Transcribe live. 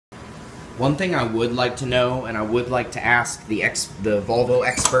One thing I would like to know, and I would like to ask the Volvo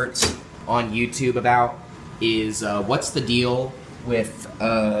experts on YouTube about, is what's the deal with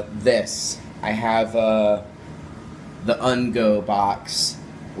this? I have the Ungo box,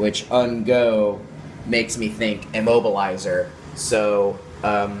 which Ungo makes me think immobilizer. So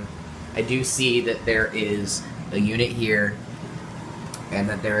I do see that there is a unit here, and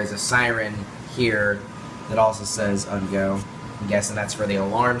that there is a siren here that also says Ungo. I'm guessing that's for the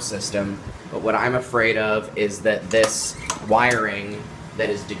alarm system. But what I'm afraid of is that this wiring that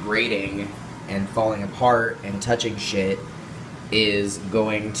is degrading and falling apart and touching shit is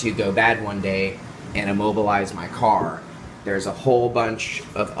going to go bad one day and immobilize my car. There's a whole bunch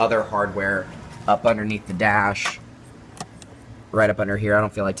of other hardware up underneath the dash, right up under here. I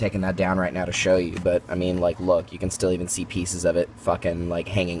don't feel like taking that down right now to show you, but I mean, like, look, you can still even see pieces of it fucking, like,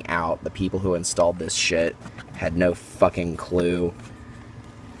 hanging out. The people who installed this shit had no fucking clue.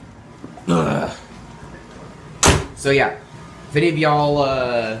 Ugh. So yeah, if any of y'all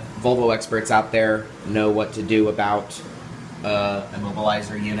Volvo experts out there know what to do about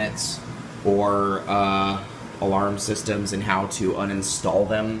immobilizer units or alarm systems and how to uninstall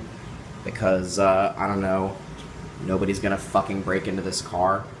them, because I don't know, nobody's gonna fucking break into this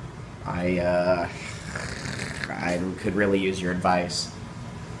car, I could really use your advice.